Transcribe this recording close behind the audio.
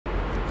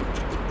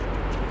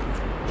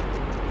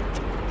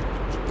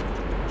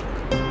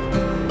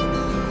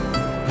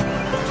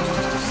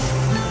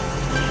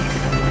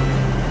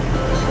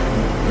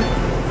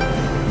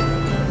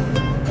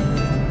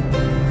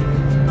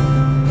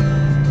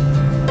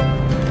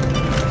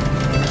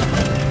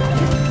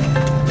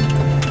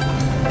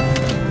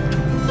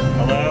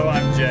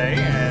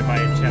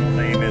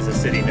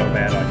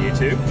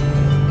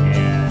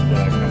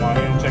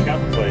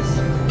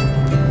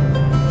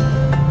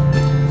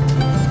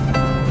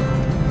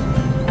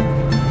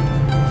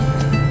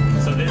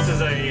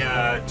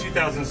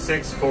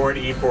1.6 Ford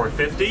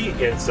E450.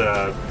 It's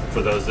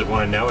for those that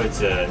want to know,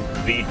 it's a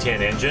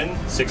V10 engine,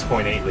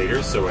 6.8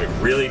 liters, so it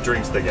really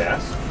drinks the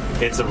gas.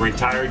 It's a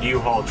retired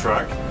Uhaul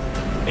truck.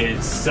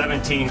 It's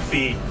 17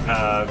 feet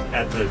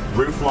at the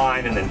roof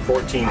line and then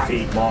 14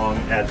 feet long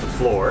at the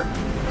floor.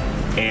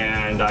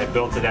 And I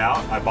built it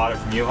out. I bought it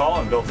from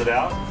Uhaul and built it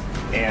out.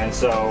 And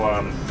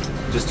so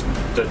just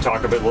to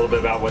talk a little bit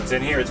about what's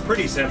in here, it's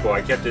pretty simple.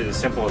 I kept it as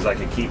simple as I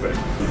could keep it.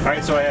 All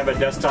right, so I have a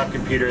desktop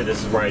computer.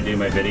 This is where I do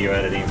my video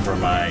editing for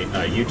my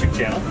YouTube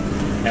channel.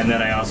 And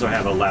then I also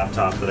have a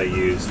laptop that I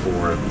use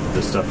for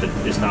the stuff that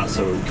is not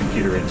so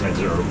computer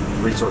intensive or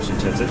resource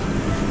intensive.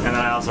 And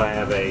then I also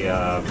have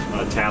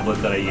a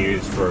tablet that I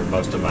use for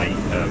most of my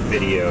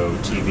video,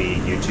 TV,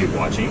 YouTube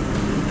watching.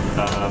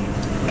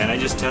 And I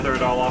just tether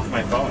it all off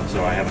my phone,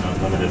 so I have an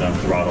unlimited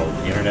unthrottled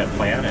internet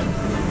plan,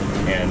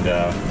 and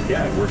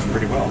yeah, it works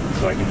pretty well.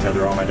 So I can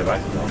tether all my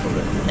devices off of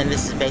it. And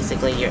this is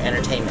basically your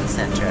entertainment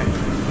center.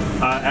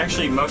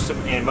 Actually, most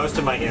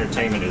of my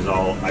entertainment is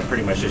all I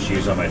pretty much just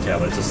use on my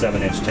tablet. It's a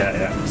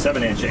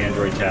 7-inch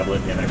Android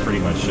tablet, and I pretty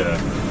much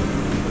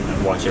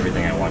watch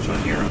everything I watch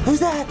on here. Who's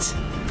that?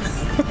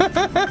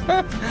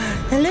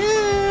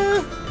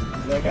 Hello.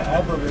 I got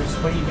eye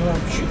boogers. What are you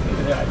doing? Shoot me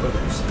with the eye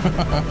boogers.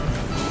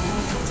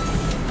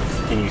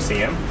 Can you see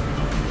him?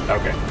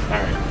 Okay.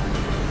 All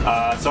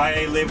right. So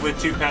I live with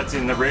 2 pets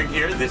in the rig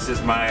here. This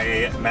is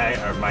my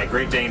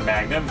Great Dane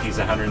Magnum. He's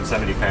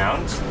 170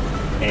 pounds.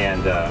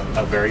 And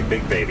a very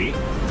big baby.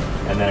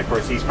 And then of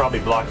course he's probably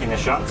blocking the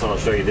shot, so I'll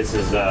show you. This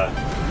is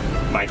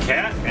my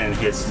cat, and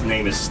his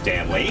name is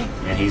Stanley,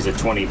 and he's a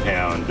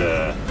 20-pound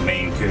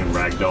Maine Coon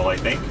Ragdoll, I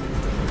think,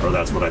 or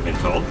that's what I've been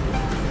told.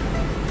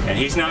 And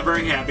he's not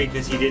very happy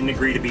because he didn't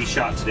agree to be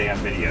shot today on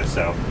video,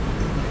 so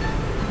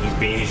he's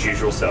being his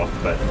usual self.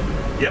 But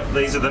yep,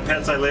 these are the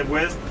pets I live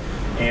with,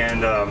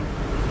 and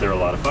they're a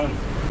lot of fun.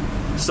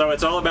 So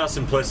it's all about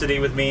simplicity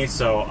with me.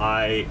 So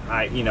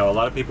I you know, a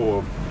lot of people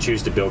will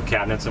choose to build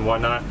cabinets and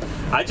whatnot.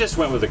 I just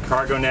went with a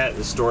cargo net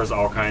that stores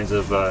all kinds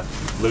of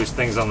loose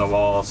things on the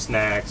wall,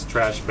 snacks,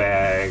 trash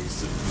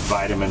bags,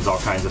 vitamins, all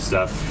kinds of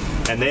stuff.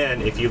 And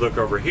then if you look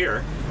over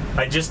here,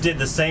 I just did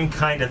the same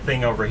kind of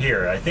thing over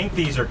here. I think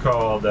these are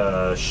called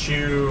they're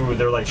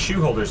like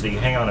shoe holders that you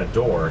hang on a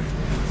door.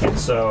 And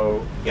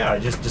so yeah, I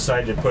just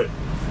decided to put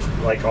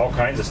like all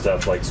kinds of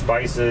stuff, like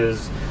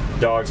spices,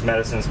 dogs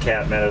medicines,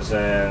 cat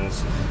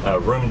medicines,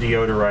 room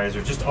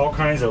deodorizer, just all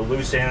kinds of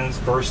loose ends,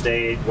 first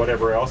aid,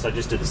 whatever else. I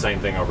just did the same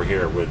thing over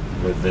here with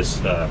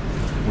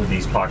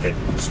these pocket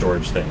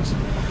storage things.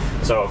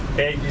 So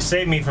it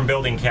saved me from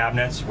building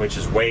cabinets, which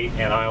is weight,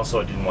 and I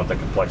also didn't want the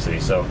complexity.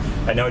 So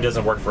I know it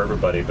doesn't work for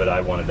everybody, but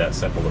I wanted that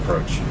simple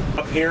approach.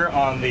 Up here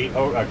on the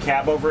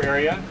cab over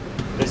area,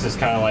 this is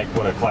kind of like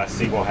what a Class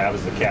C will have,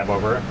 is the cab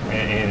over,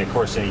 and of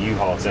course in a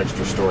U-Haul it's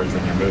extra storage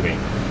when you're moving.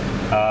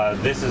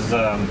 This is,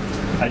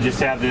 I just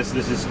have this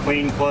is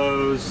clean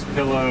clothes,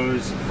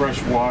 pillows,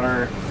 fresh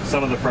water.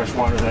 Some of the fresh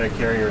water that I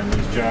carry are in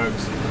these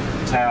jugs,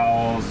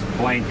 towels,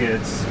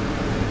 blankets,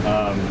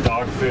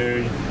 dog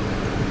food,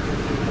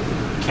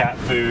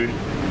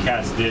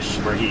 cat's dish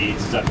where he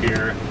eats is up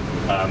here,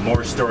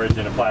 more storage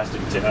in a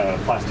plastic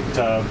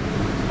tub.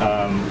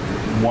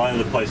 One of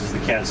the places the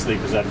cats sleep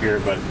is up here,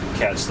 but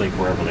cats sleep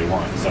wherever they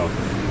want. So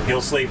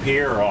he'll sleep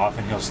here, or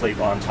often he'll sleep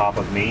on top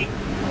of me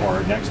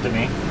or next to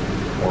me,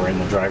 or in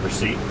the driver's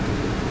seat.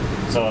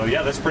 So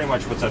yeah, that's pretty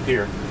much what's up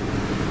here.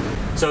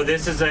 So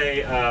this is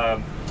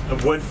a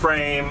wood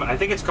frame. I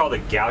think it's called a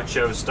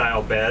gaucho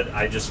style bed.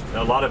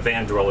 A lot of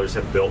van dwellers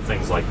have built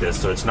things like this,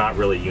 so it's not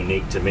really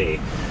unique to me.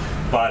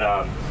 But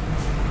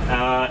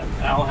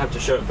I'll have to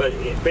show it. But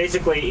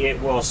basically,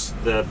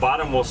 the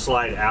bottom will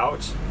slide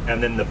out,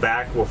 and then the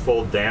back will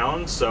fold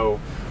down. So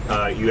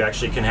you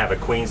actually can have a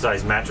queen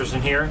size mattress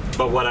in here.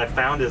 But what I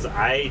found is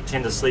I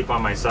tend to sleep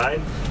on my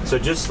side, so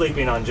just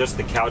sleeping on just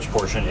the couch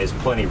portion is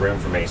plenty room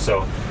for me.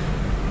 So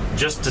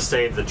just to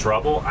save the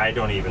trouble, I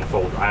don't even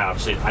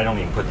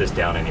put this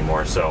down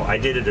anymore. So I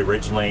did it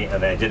originally,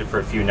 and then I did it for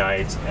a few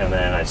nights, and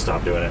then I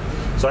stopped doing it.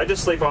 So I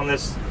just sleep on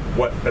this,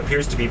 what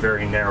appears to be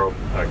very narrow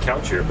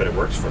couch here, but it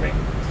works for me.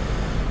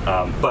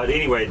 But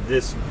anyway,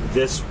 this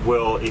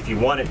will, if you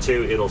want it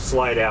to, it'll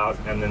slide out,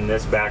 and then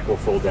this back will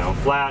fold down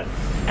flat,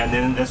 and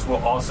then this will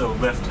also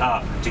lift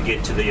up to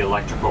get to the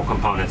electrical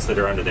components that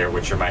are under there,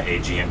 which are my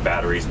AGM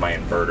batteries, my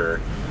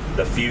inverter,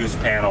 the fuse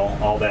panel,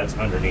 all that's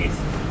underneath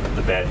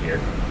the bed here.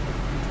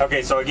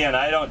 Okay, so again,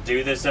 I don't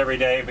do this every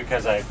day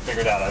because I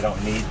figured out I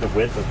don't need the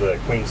width of the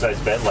queen size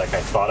bed like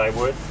I thought I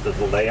would to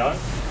lay on.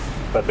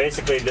 But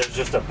basically there's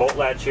just a bolt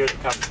latch here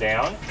that comes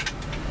down,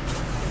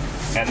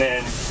 and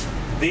then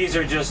these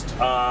are just,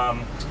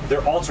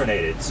 they're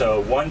alternated.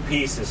 So one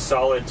piece is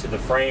solid to the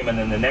frame, and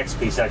then the next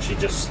piece actually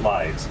just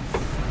slides.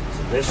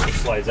 So this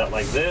just slides out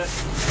like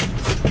this.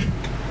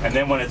 And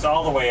then when it's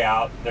all the way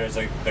out, there's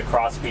the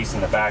cross piece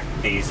in the back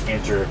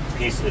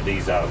that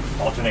these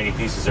alternating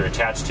pieces are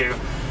attached to.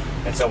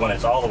 And so when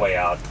it's all the way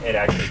out, it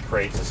actually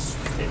creates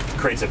it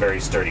creates a very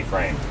sturdy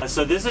frame.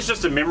 So this is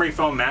just a memory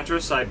foam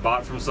mattress I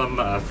bought from some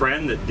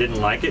friend that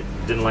didn't like it,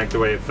 didn't like the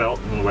way it felt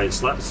and the way it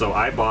slept. So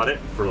I bought it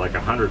for like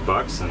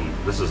 $100,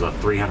 and this is a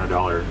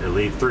 $300, at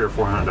least $300 or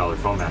 $400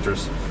 foam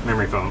mattress,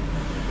 memory foam.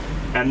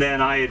 And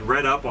then I had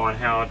read up on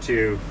how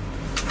to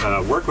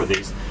work with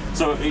these.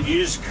 So you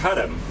just cut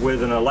them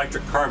with an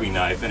electric carving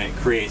knife, and it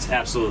creates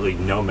absolutely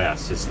no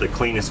mess. It's the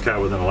cleanest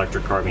cut with an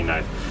electric carving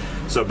knife.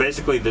 So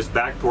basically this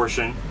back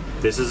portion,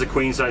 this is a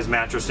queen size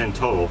mattress in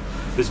total.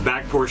 This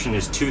back portion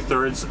is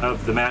 2/3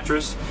 of the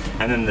mattress,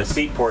 and then the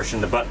seat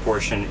portion, the butt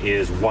portion,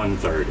 is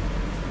 1/3.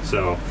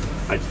 So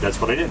that's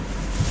what I did.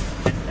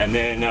 And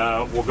then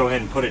we'll go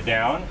ahead and put it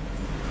down.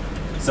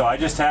 So I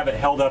just have it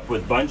held up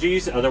with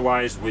bungees.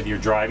 Otherwise, with your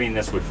driving,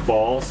 this would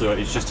fall. So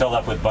it's just held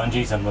up with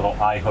bungees and little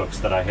eye hooks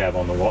that I have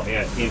on the wall,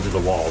 into the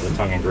wall, the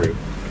tongue and groove.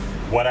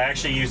 What I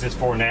actually use this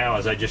for now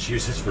is I just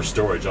use this for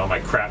storage. All my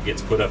crap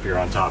gets put up here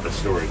on top as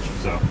storage.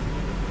 So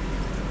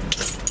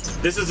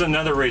this is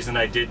another reason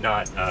I did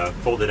not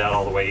fold it out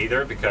all the way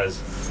either,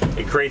 because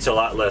it creates a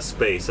lot less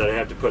space. I'd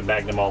have to put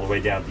Magnum all the way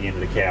down at the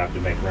end of the cab to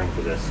make room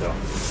for this. So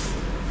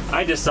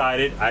I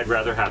decided I'd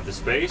rather have the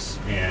space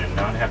and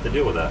not have to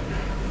deal with that.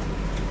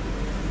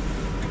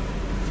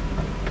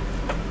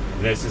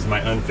 This is my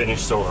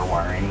unfinished solar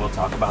wiring. We'll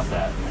talk about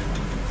that.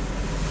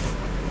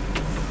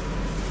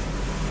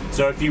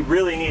 So if you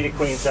really need a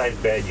queen size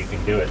bed, you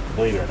can do it,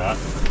 believe it or not.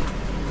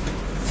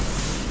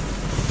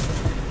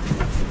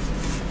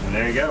 And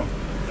there you go.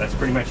 That's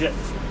pretty much it.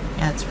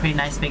 Yeah, it's a pretty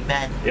nice big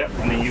bed. Yep,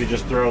 and then you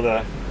just throw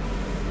the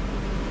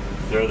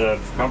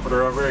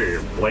comforter over it, or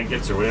your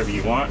blankets or whatever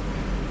you want,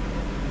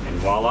 and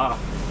voila.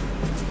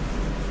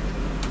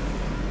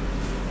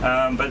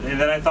 And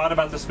then I thought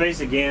about the space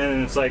again,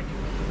 and it's like,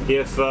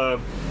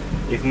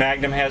 if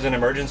Magnum has an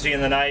emergency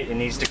in the night and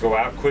needs to go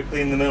out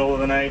quickly in the middle of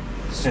the night,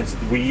 since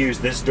we use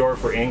this door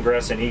for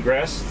ingress and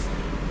egress,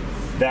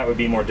 that would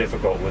be more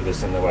difficult with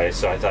this in the way.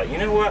 So I thought, you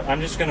know what,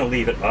 I'm just going to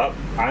leave it up.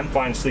 I'm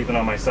fine sleeping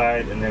on my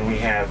side, and then we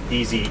have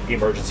easy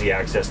emergency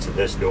access to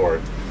this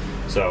door,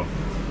 so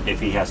if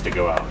he has to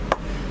go out.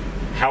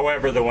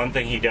 However, the one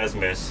thing he does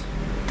miss,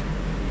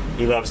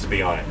 he loves to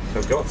be on it.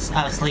 So go.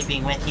 Oh,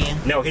 sleeping with you?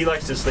 No, he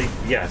likes to sleep.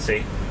 Yeah,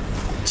 see.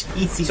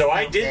 Jeez, So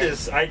I did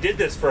this. I did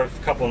this for a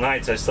couple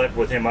nights. I slept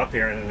with him up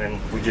here, and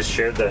then we just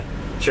shared the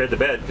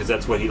bed because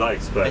that's what he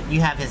likes. But you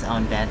have his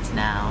own beds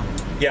now.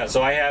 Yeah,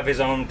 so I have his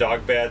own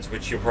dog beds,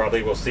 which you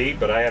probably will see.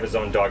 But I have his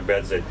own dog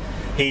beds that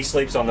he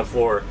sleeps on the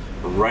floor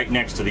right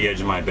next to the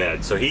edge of my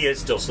bed. So he is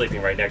still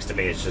sleeping right next to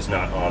me. It's just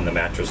not on the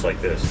mattress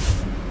like this.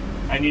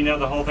 And you know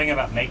the whole thing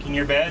about making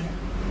your bed?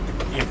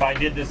 If I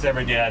did this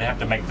every day, I'd have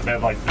to make the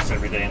bed like this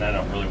every day, and I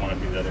don't really want to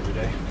do that every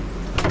day.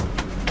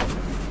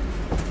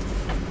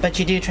 But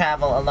you do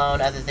travel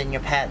alone other than your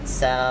pets,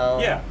 so...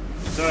 Yeah.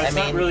 So it's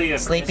not really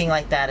sleeping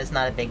like that is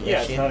not a big issue.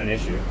 Yeah, it's not an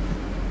issue.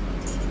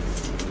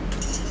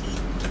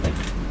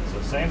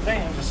 So same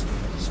thing, just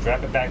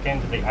strap it back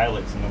into the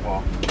eyelets in the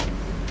wall.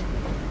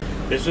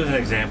 This was an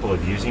example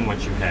of using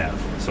what you have.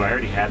 So I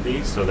already had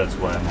these, so that's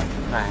why I'm like,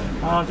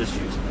 right. I'll just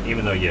use them.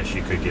 Even though, yes,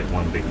 you could get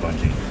one big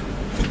bungee.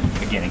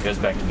 Again, it goes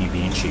back to me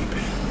being cheap.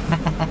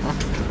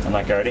 I'm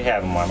like, I already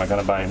have them, why am I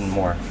going to buy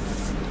more?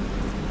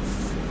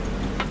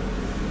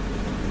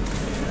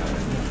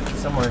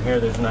 Somewhere here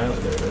there's an eyelet.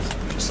 There it is.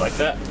 Just like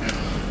that.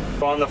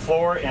 On the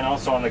floor and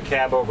also on the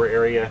cab over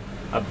area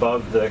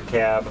above the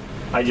cab,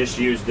 I just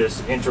used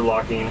this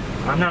interlocking.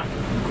 I'm not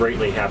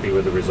greatly happy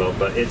with the result,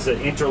 but it's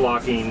an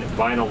interlocking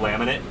vinyl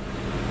laminate.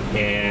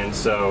 And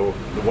so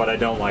what I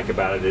don't like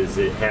about it is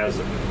it has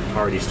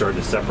already started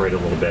to separate a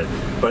little bit.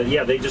 But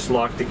yeah, they just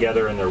lock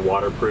together and they're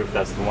waterproof.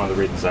 That's one of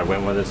the reasons I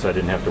went with it, so I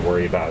didn't have to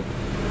worry about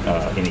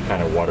any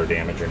kind of water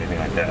damage or anything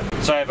like that.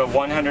 So I have a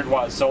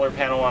 100-watt solar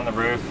panel on the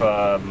roof,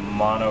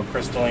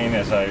 monocrystalline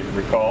as I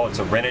recall. It's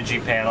a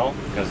Renogy panel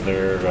because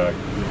they're a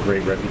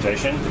great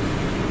reputation.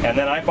 And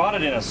then I bought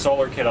it in a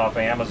solar kit off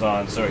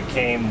Amazon, so it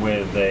came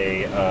with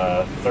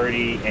a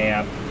 30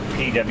 amp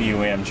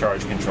PWM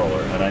charge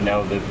controller. And I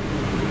know that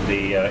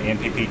the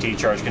MPPT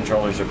charge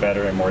controllers are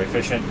better and more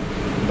efficient,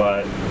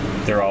 but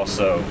they're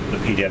also, the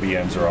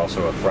PWMs are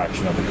also a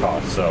fraction of the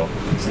cost. So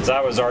since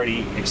I was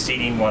already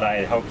exceeding what I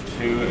had hoped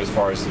to as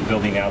far as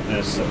building out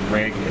this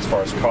rig as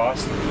far as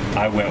cost,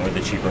 I went with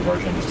the cheaper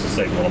version just to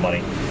save a little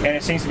money. And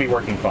it seems to be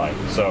working fine.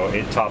 So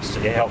it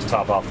helps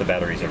top off the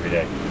batteries every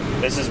day.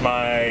 This is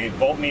my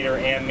voltmeter,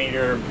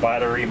 ammeter,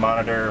 battery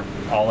monitor,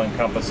 all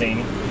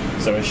encompassing.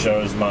 So it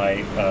shows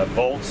my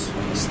volts,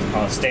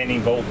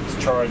 standing volt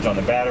charge on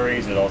the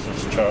batteries. It also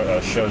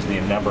shows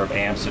the number of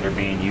amps that are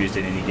being used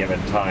at any given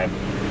time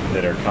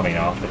that are coming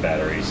off the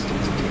batteries.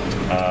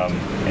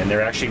 And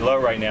they're actually low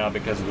right now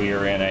because we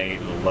are in a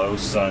low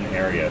sun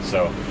area.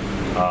 So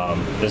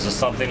this is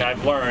something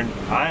I've learned.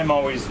 I'm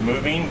always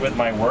moving with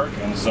my work,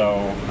 and so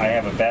I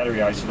have a battery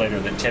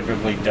isolator that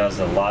typically does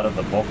a lot of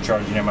the bulk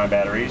charging in my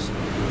batteries.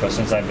 But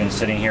since I've been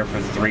sitting here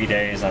for 3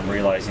 days, I'm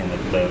realizing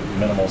that the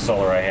minimal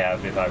solar I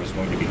have, if I was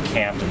going to be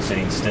camped and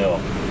sitting still,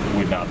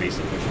 would not be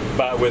sufficient.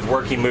 But with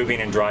working,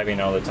 moving, and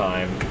driving all the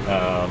time,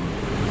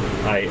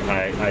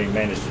 I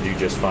managed to do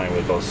just fine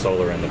with both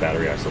solar and the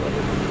battery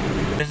isolated.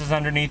 This is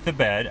underneath the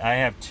bed. I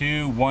have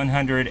two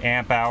 100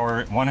 amp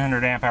hour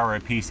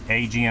apiece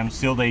AGM,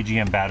 sealed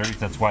AGM batteries.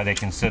 That's why they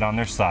can sit on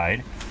their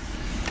side.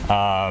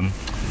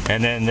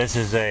 And then this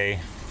is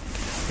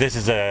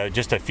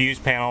just a fuse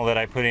panel that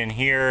I put in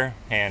here,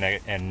 and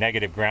a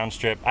negative ground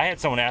strip. I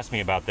had someone ask me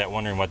about that,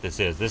 wondering what this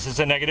is. This is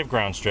a negative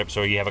ground strip,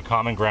 so you have a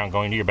common ground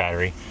going to your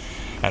battery,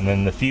 and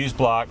then the fuse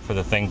block for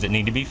the things that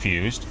need to be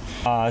fused.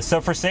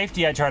 So for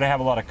safety, I try to have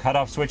a lot of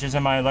cutoff switches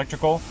in my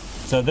electrical.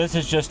 So this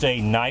is just a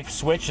knife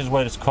switch is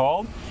what it's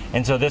called.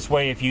 And so this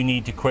way, if you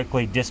need to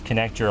quickly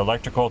disconnect your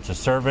electrical to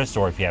service,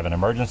 or if you have an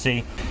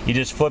emergency, you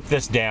just flip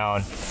this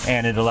down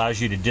and it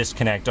allows you to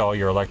disconnect all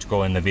your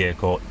electrical in the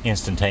vehicle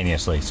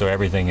instantaneously. So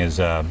everything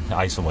is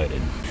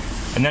isolated.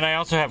 And then I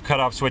also have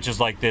cutoff switches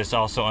like this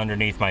also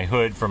underneath my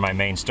hood for my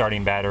main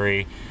starting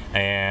battery,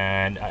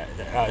 and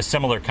a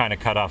similar kind of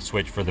cutoff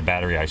switch for the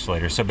battery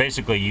isolator. So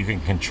basically you can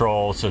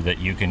control so that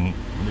you can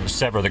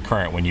sever the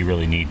current when you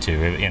really need to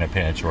in a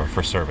pinch or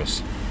for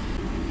service.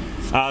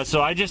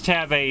 So I just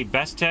have a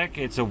Bestech.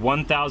 It's a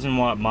 1000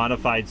 watt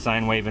modified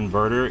sine wave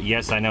inverter.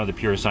 Yes, I know the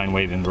pure sine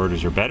wave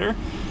inverters are better,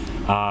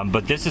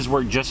 but this has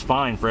worked just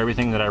fine for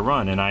everything that I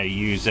run. And I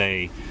use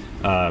a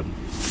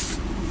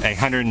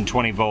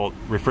 120 volt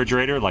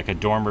refrigerator, like a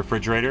dorm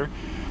refrigerator,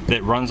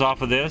 that runs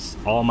off of this.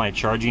 All my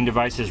charging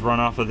devices run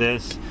off of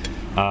this.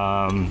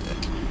 Yeah,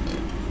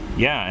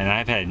 and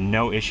I've had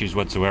no issues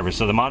whatsoever.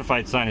 So the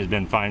modified sine has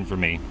been fine for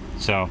me.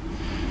 So.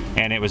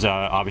 And it was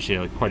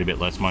obviously quite a bit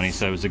less money,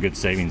 so it was a good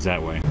savings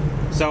that way.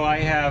 So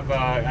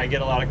I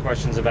get a lot of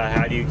questions about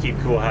how do you keep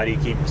cool, how do you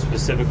keep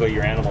specifically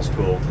your animals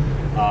cool.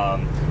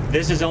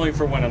 This is only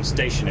for when I'm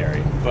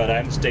stationary, but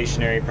I'm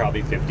stationary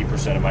probably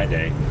 50% of my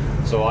day.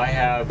 So I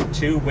have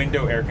two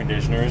window air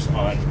conditioners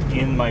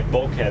in my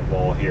bulkhead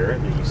wall here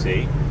that you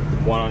see,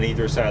 one on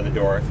either side of the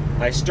door.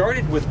 I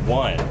started with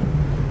one,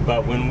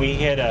 but when we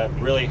hit a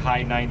really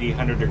high 90,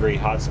 100 degree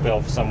hot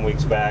spell some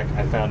weeks back,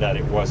 I found out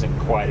it wasn't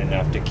quite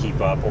enough to keep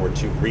up or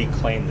to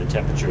reclaim the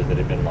temperature that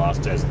had been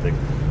lost as the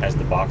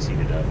box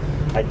heated up.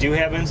 I do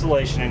have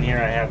insulation in here.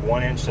 I have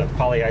 1 inch of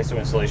polyiso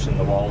insulation in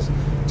the walls,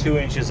 2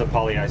 inches of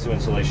polyiso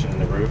insulation in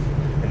the roof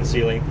and the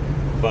ceiling,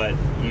 but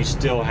you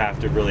still have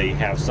to really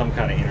have some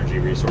kind of energy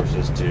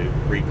resources to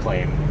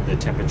reclaim the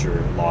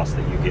temperature loss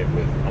that you get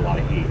with a lot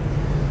of heat.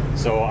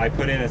 So I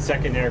put in a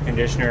second air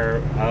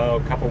conditioner a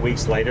couple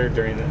weeks later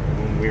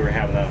when we were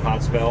having that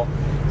hot spell.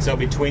 So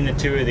between the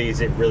two of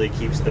these, it really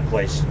keeps the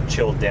place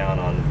chilled down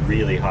on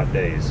really hot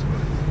days.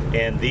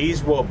 And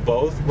these will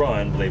both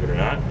run, believe it or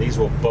not, these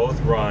will both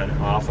run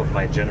off of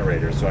my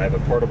generator. So I have a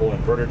portable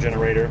inverter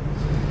generator,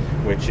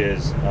 which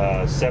is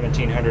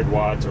 1700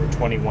 watts or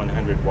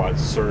 2100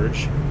 watts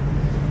surge.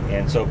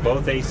 And so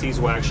both ACs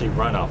will actually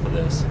run off of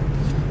this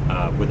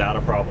without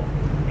a problem.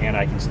 And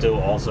I can still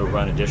also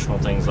run additional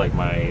things like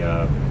my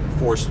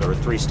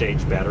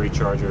 3-stage battery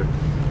charger,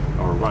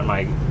 or run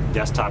my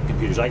desktop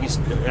computers. I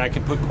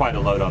can put quite a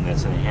load on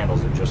this, and it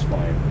handles it just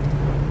fine.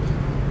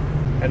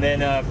 And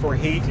then for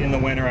heat in the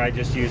winter, I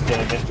just used a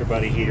Mr.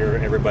 Buddy heater.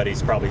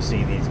 Everybody's probably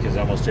seen these because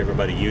almost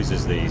everybody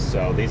uses these.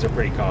 So these are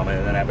pretty common.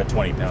 And then I have a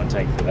 20-pound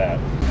tank for that.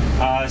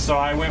 So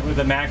I went with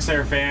the Max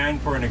Air fan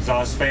for an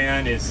exhaust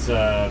fan. It's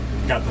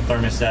got the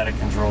thermostatic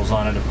controls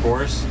on it, of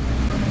course.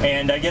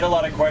 And I get a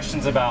lot of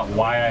questions about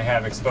why I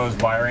have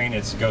exposed wiring.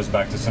 It goes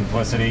back to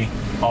simplicity.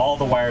 All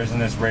the wires in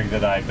this rig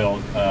that I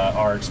built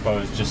are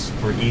exposed just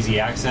for easy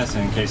access,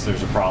 and in case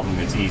there's a problem,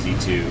 it's easy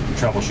to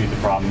troubleshoot the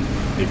problem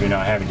if you're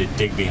not having to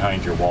dig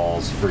behind your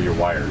walls for your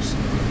wires.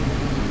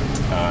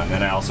 And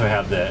then I also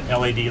have the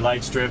LED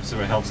light strip,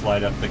 so it helps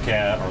light up the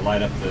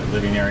light up the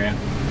living area.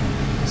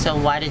 So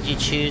why did you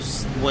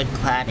choose wood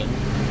cladding?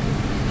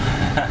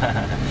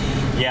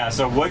 Yeah,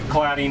 so wood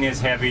cladding is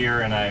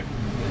heavier, and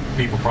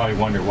people probably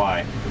wonder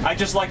why. I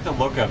just like the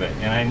look of it,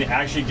 and I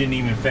actually didn't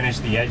even finish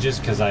the edges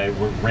because I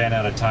ran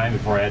out of time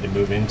before I had to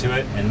move into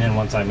it. And then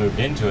once I moved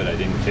into it, I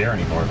didn't care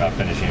anymore about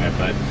finishing it.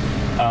 But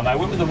I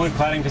went with the wood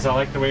cladding because I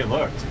liked the way it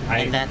looked.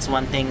 And that's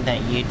one thing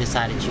that you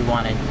decided you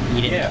wanted.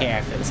 You didn't care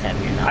if it was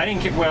heavy or not. I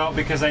didn't care, well,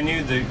 because I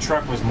knew the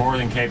truck was more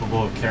than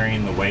capable of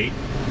carrying the weight.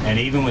 And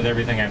even with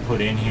everything I put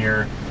in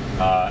here,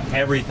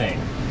 everything,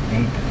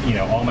 you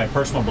know, all my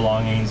personal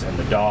belongings and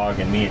the dog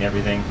and me and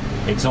everything,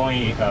 it's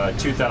only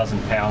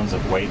 2,000 pounds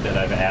of weight that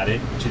I've added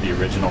to the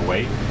original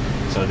weight.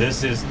 So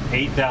this is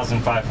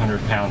 8,500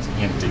 pounds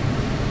empty.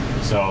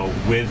 So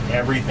with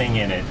everything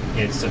in it,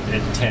 it's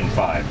at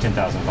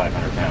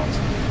 10,500 pounds.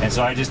 And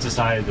so I just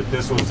decided that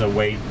this was a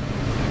weight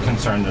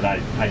concern that I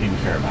didn't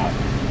care about,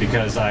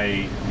 because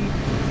I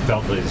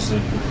felt that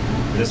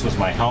this was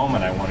my home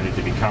and I wanted it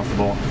to be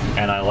comfortable,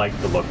 and I liked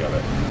the look of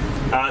it.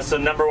 So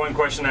number one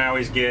question I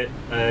always get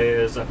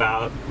is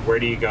about where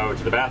do you go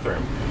to the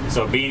bathroom?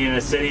 So being in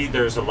a city,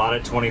 there's a lot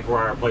of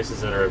 24-hour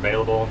places that are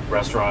available,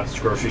 restaurants,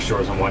 grocery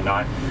stores and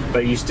whatnot,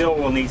 but you still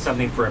will need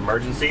something for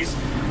emergencies.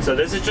 So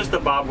this is just the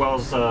Bob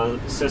Wells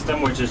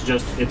system, which is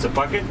just, it's a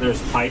bucket.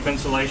 There's pipe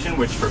insulation,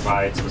 which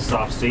provides a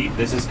soft seat.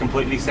 This is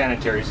completely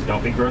sanitary, so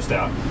don't be grossed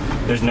out.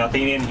 There's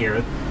nothing in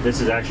here. This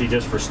is actually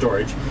just for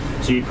storage.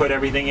 So you put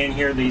everything in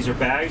here. These are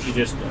bags. You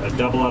just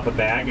double up a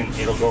bag and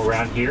it'll go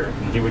around here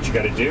and do what you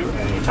got to do, and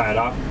then you tie it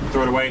off,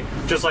 throw it away,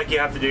 just like you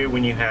have to do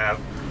when you have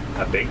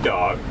a big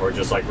dog, or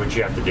just like what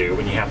you have to do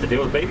when you have to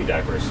deal with baby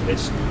diapers.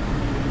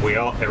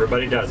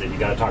 Everybody does it. You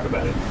got to talk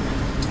about it.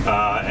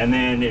 And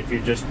then if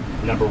you're just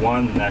number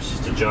one, then that's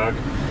just a jug.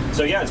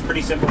 So yeah, it's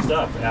pretty simple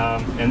stuff.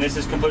 And this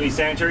is completely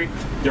sanitary.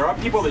 There are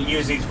people that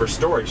use these for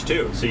storage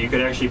too. So you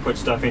could actually put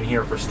stuff in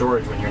here for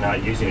storage when you're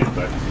not using it.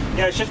 But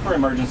yeah, it's just for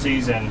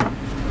emergencies, and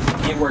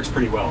it works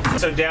pretty well.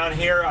 So down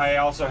here, I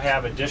also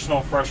have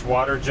additional fresh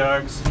water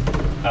jugs.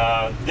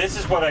 This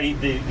is what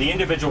the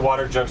individual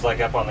water jugs, like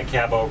up on the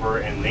cab over,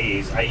 and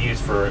these I use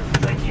for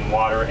drinking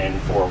water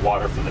and for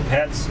water for the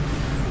pets.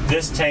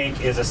 This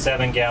tank is a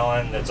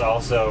 7-gallon that's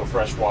also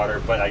fresh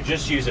water, but I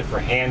just use it for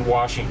hand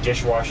washing,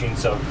 dishwashing.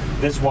 So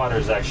this water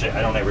is actually,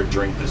 I don't ever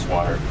drink this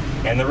water.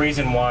 And the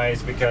reason why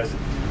is because,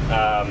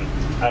 I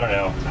don't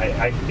know,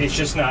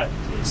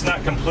 it's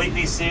not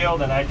completely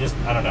sealed, and I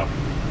don't know.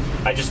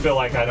 I just feel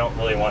like I don't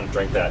really want to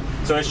drink that.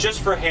 So it's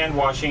just for hand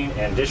washing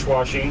and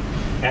dishwashing.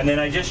 And then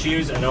I just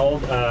use an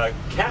old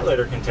cat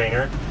litter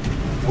container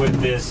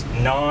with this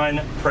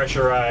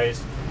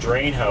non-pressurized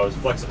drain hose,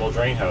 flexible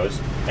drain hose,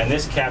 and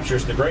this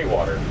captures the gray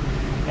water.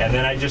 And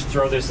then I just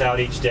throw this out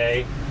each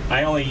day.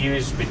 I only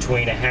use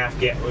between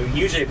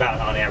usually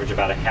on average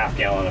about a half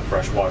gallon of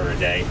fresh water a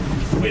day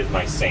with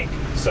my sink.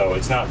 So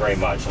it's not very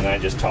much, and I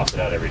just toss it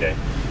out every day.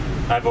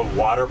 I have a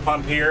water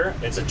pump here.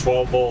 It's a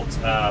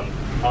 12-volt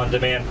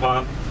on-demand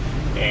pump,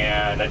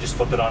 and I just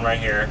flip it on right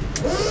here,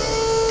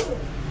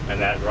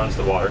 and that runs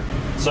the water.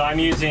 So I'm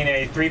using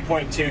a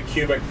 3.2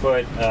 cubic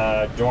foot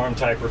dorm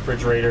type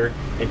refrigerator.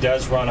 It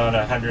does run on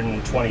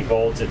 120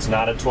 volts. It's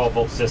not a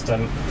 12-volt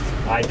system.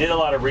 I did a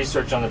lot of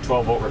research on the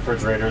 12-volt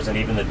refrigerators and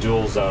even the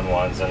dual zone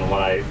ones, and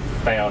what I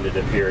found, it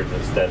appeared,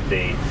 is that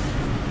the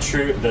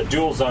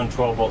dual zone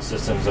 12-volt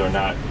systems are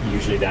not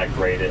usually that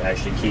great at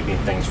actually keeping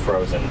things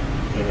frozen,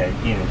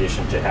 in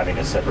addition to having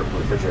a separate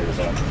refrigerator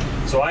zone.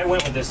 So I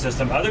went with this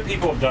system. Other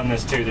people have done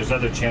this too. There's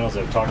other channels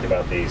that have talked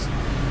about these.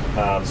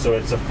 So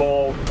it's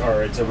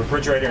it's a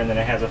refrigerator, and then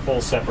it has a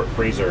full separate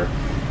freezer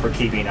for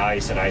keeping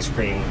ice and ice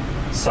cream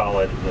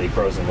solidly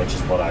frozen, which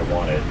is what I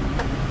wanted.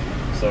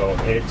 So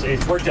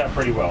it's worked out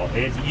pretty well.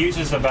 It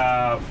uses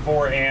about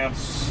 4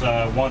 amps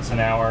once an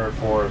hour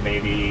for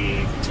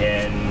maybe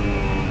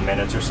 10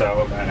 minutes or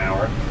so, an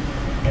hour.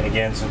 And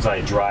again, since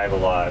I drive a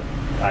lot,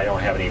 I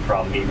don't have any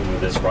problem even with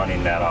this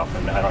running that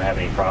often. I don't have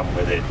any problem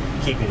with it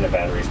keeping the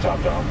batteries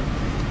topped off.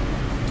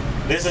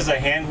 This is a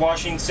hand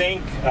washing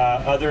sink.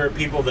 Other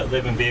people that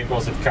live in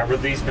vehicles have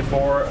covered these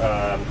before,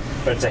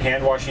 but it's a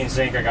hand washing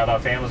sink I got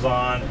off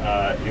Amazon.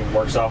 It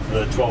works off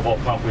the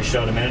 12-volt pump we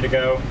showed a minute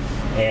ago,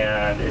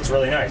 and it's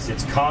really nice.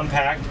 It's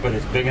compact, but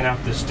it's big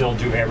enough to still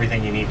do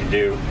everything you need to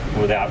do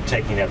without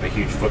taking up a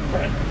huge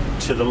footprint.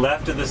 To the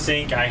left of the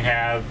sink, I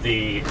have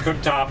the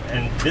cooktop,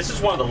 and this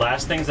is one of the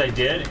last things I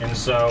did, and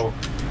so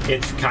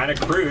it's kind of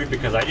crude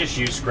because I just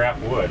used scrap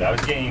wood. I was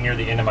getting near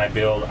the end of my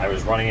build. I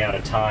was running out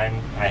of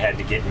time. I had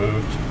to get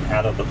moved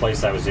out of the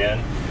place I was in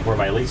where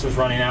my lease was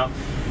running out.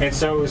 And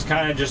so it was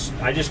kind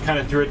of I just kind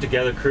of threw it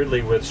together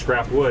crudely with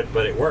scrap wood,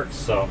 but it works,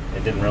 so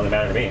it didn't really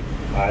matter to me.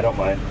 I don't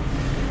mind.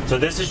 So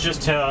this is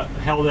just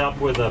held up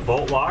with a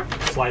bolt lock,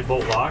 slide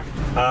bolt lock.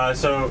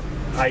 So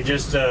I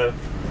just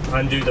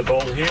undo the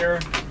bolt here,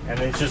 and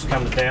it just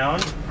comes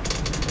down.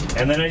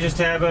 And then I just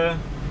have a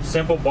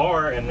simple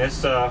bar, and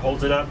this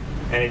holds it up,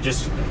 and it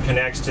just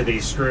connects to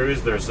these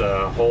screws. There's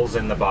holes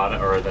in the bottom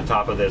or the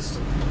top of this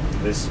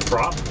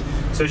prop.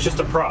 So it's just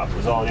a prop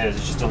is all it is.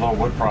 It's just a little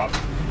wood prop,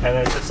 and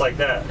then it's just like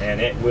that,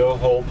 and it will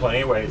hold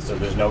plenty of weight, so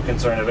there's no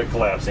concern of it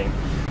collapsing.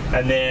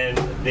 And then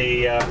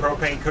the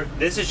propane cook.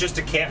 This is just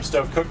a camp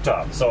stove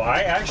cooktop. So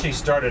I actually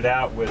started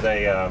out with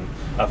a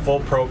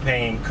full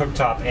propane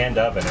cooktop and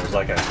oven. It was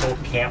like a full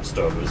camp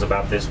stove. It was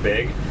about this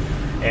big.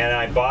 And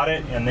I bought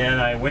it, and then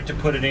I went to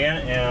put it in,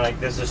 and like,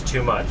 this is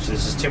too much.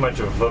 This is too much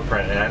of a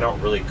footprint, and I don't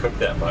really cook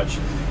that much.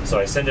 So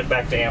I sent it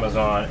back to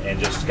Amazon and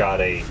just got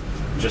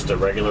just a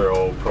regular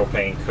old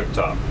propane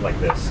cooktop like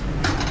this.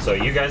 So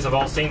you guys have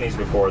all seen these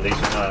before. These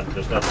are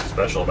there's nothing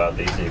special about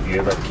these. If you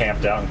ever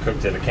camped out and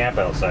cooked at a camp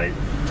out site,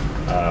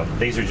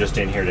 these are just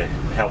in here to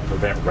help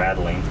prevent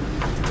rattling.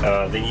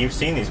 Then you've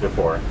seen these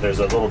before. There's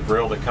a little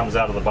grill that comes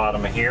out of the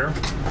bottom of here.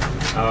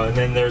 And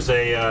then there's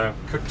a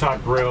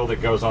cooktop grill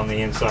that goes on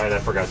the inside. I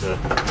forgot to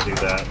do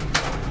that.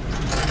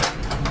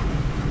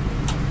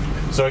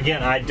 So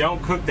again, I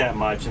don't cook that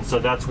much, and so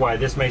that's why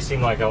this may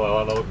seem like a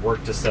lot of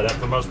work to set up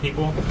for most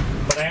people.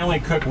 But I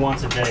only cook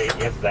once a day,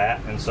 if that,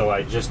 and so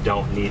I just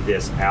don't need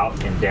this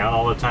out and down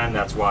all the time.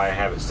 That's why I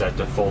have it set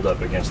to fold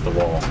up against the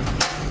wall,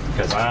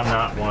 because I'm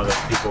not one of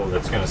those people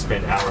that's going to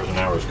spend hours and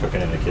hours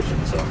cooking in the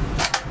kitchen. So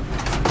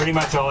pretty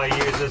much all I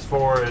use this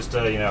for is to,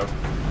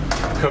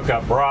 cook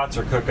up brats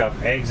or cook up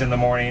eggs in the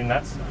morning.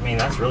 That's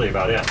really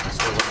about it.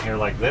 Just goes in here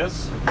like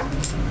this.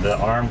 The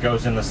arm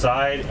goes in the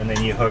side, and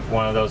then you hook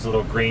one of those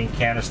little green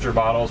canister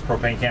bottles,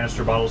 propane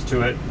canister bottles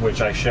to it,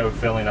 which I showed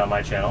filling on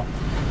my channel,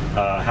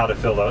 how to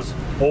fill those.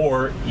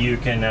 Or you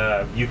could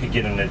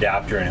get an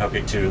adapter and hook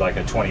it to like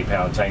a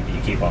 20-pound tank that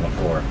you keep on the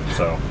floor.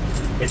 So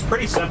it's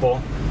pretty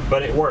simple,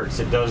 but it works.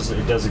 It does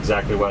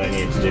exactly what I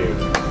need it to do.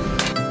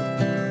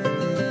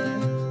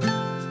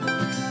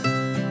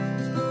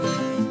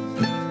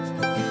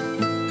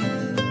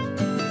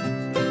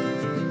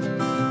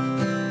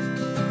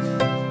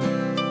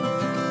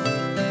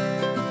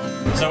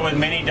 So with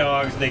many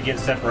dogs, they get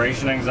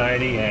separation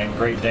anxiety, and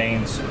Great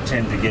Danes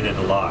tend to get it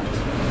a lot.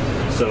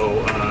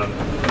 So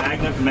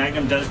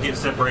Magnum does get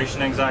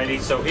separation anxiety.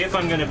 So if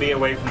I'm going to be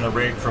away from the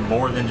rig for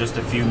more than just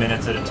a few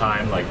minutes at a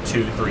time, like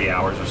 2-3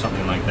 hours or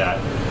something like that,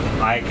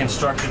 I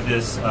constructed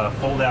this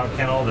fold-out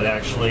kennel that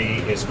actually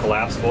is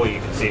collapsible. You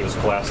can see it was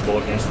collapsible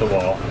against the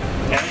wall.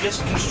 And I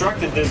just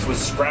constructed this with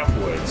scrap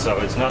wood, so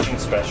it's nothing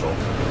special.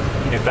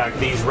 In fact,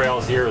 these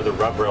rails here are the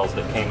rub rails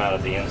that came out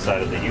of the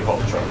inside of the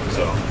Uhaul truck.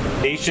 So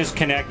these just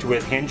connect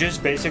with hinges,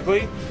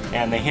 basically,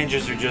 and the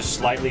hinges are just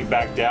slightly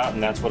backed out,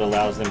 and that's what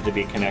allows them to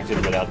be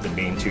connected without them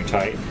being too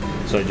tight.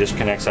 So it just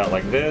connects out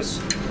like this.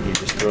 You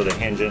just throw the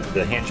hinge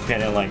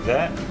pin in like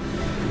that,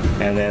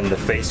 and then the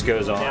face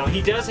goes on. Now,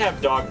 he does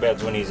have dog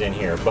beds when he's in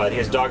here, but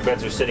his dog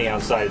beds are sitting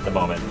outside at the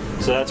moment.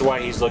 So that's why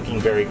he's looking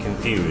very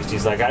confused.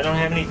 He's like, I don't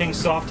have anything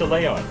soft to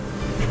lay on.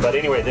 But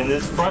anyway, then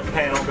this front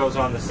panel goes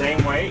on the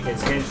same way.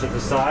 It's hinged at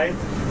the side,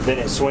 then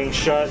it swings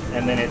shut,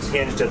 and then it's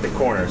hinged at the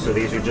corner. So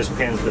these are just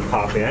pins that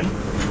pop in.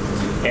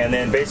 And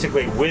then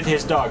basically with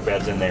his dog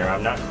beds in there,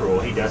 I'm not cruel,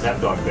 he does have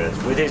dog beds.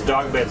 With his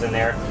dog beds in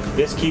there,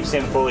 this keeps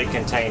him fully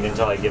contained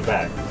until I get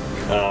back.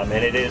 And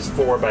it is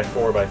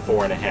 4x4 by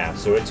 4.5,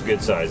 so it's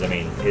good size. I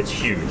mean, it's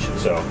huge.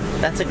 So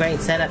that's a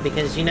great setup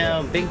because, you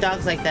know, big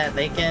dogs like that,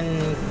 they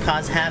can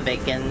cause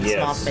havoc in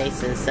small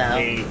spaces. So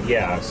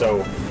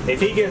so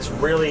if he gets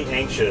really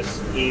anxious,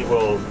 he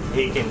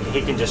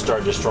can just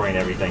start destroying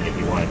everything if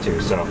he wanted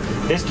to. So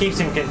this keeps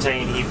him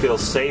contained. He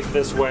feels safe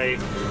this way,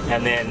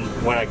 and then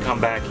when I come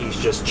back, he's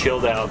just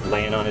chilled out,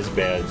 laying on his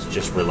beds,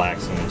 just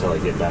relaxing until I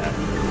get back.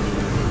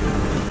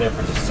 There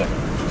for just a second.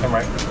 Come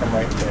right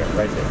there,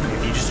 right there.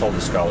 If you just hold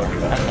the collar, he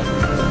won't.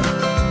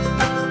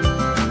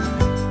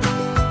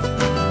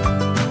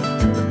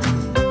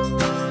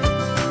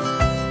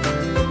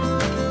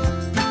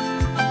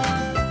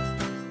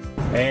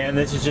 And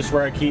this is just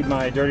where I keep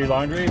my dirty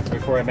laundry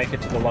before I make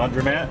it to the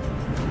laundromat.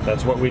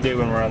 That's what we do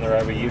when we're on the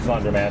road. We use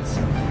laundromats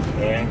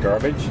and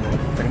garbage,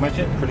 and pretty much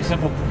it. Pretty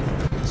simple.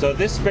 So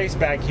this space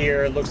back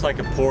here looks like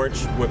a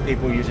porch, what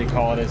people usually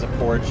call it as a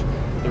porch.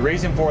 The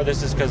reason for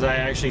this is because I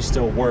actually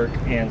still work,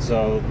 and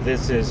so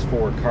this is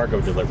for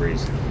cargo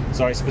deliveries.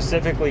 So I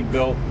specifically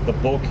built the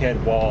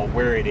bulkhead wall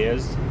where it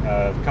is,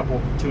 a couple,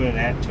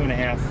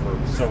 2.5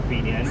 or so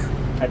feet in.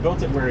 I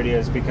built it where it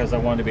is because I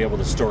wanted to be able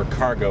to store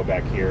cargo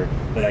back here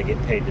that I get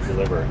paid to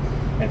deliver.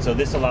 And so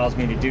this allows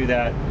me to do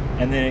that,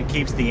 and then it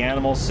keeps the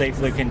animals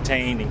safely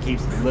contained and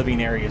keeps the living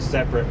areas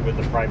separate with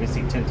the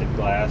privacy tinted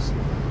glass,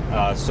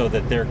 so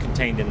that they're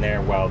contained in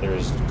there while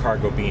there's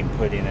cargo being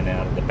put in and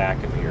out of the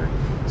back of here.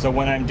 So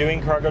when I'm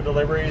doing cargo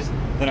deliveries,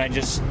 then I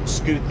just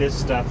scoot this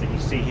stuff that you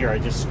see here, I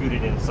just scoot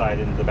it inside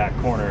into the back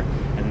corner,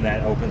 and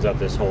that opens up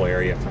this whole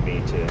area for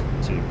me to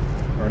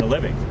earn a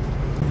living.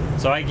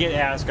 So I get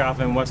asked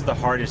often, what's the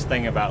hardest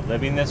thing about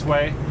living this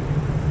way?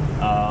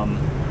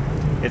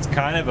 It's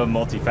kind of a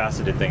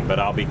multifaceted thing, but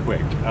I'll be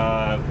quick.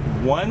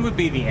 One would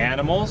be the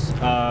animals.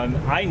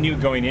 I knew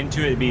going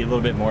into it it'd be a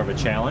little bit more of a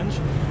challenge,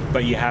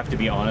 but you have to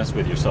be honest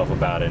with yourself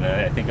about it, and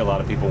I think a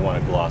lot of people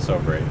want to gloss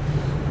over it.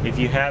 If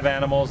you have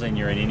animals and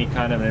you're in any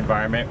kind of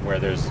environment where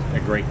there's a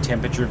great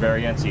temperature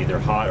variance, either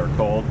hot or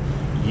cold,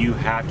 you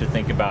have to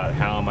think about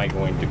how am I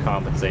going to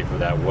compensate for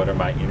that? What are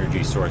my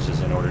energy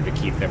sources in order to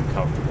keep them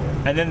comfortable?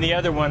 And then the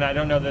other one, I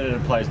don't know that it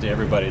applies to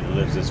everybody that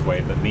lives this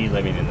way, but me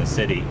living in the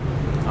city,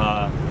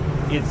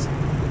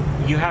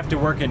 you have to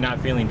work at not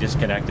feeling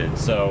disconnected.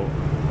 So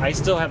I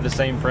still have the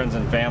same friends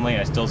and family,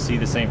 I still see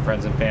the same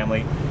friends and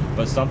family,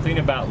 but something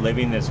about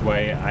living this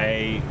way,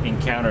 I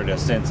encountered a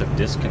sense of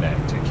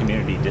disconnect, a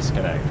community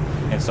disconnect.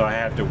 And so I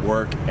have to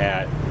work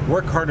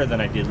harder than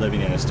I did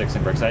living in the sticks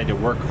and bricks. I had to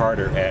work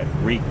harder at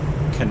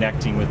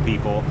reconnecting with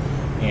people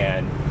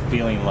and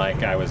feeling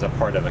like I was a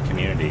part of a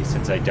community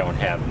since I don't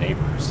have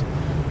neighbors.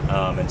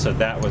 And so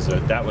that was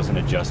an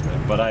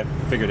adjustment, but I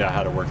figured out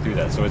how to work through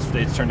that, so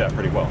it's turned out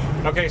pretty well.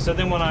 Okay, so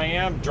then when I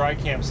am dry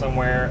camp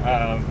somewhere,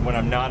 when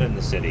I'm not in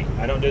the city,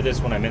 I don't do this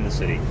when I'm in the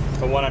city,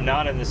 but when I'm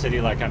not in the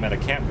city, like I'm at a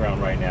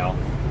campground right now,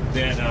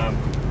 then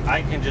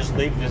I can just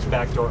leave this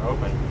back door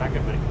open. Back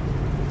up, buddy.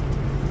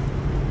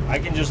 I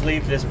can just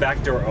leave this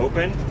back door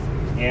open,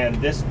 and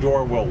this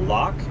door will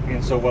lock,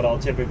 and so what I'll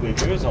typically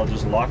do is I'll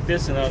just lock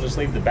this and I'll just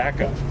leave the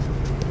back up.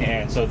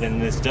 And so then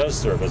this does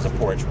serve as a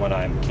porch when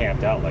I'm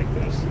camped out like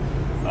this.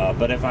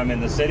 But if I'm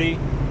in the city,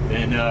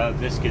 then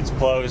this gets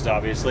closed,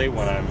 obviously,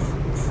 when I'm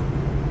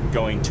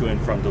going to and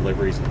from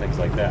deliveries and things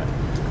like that.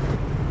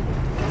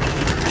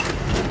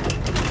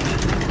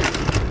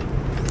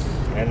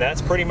 And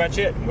that's pretty much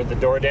it. With the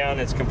door down,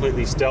 it's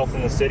completely stealth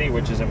in the city,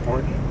 which is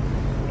important.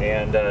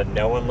 And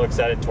no one looks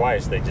at it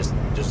twice. They just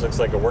looks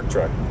like a work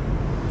truck.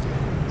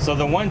 So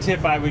the one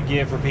tip I would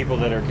give for people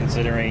that are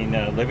considering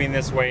living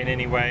this way in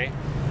any way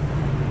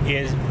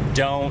is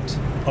don't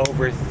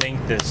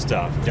overthink this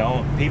stuff.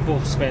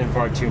 People spend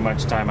far too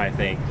much time, I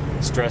think,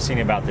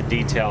 stressing about the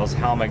details.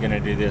 How am I going to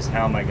do this?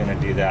 How am I going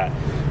to do that?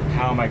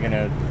 How am I going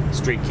to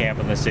street camp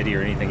in the city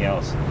or anything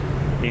else?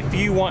 If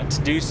you want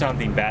to do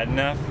something bad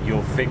enough,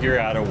 you'll figure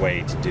out a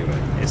way to do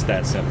it. It's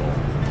that simple.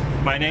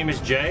 My name is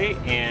Jay,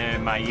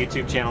 and my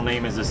YouTube channel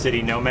name is A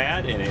City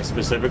Nomad, and it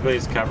specifically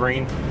is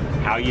covering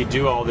how you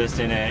do all this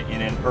in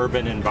an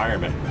urban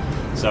environment.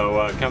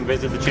 So come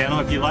visit the channel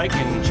if you like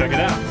and check it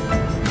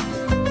out.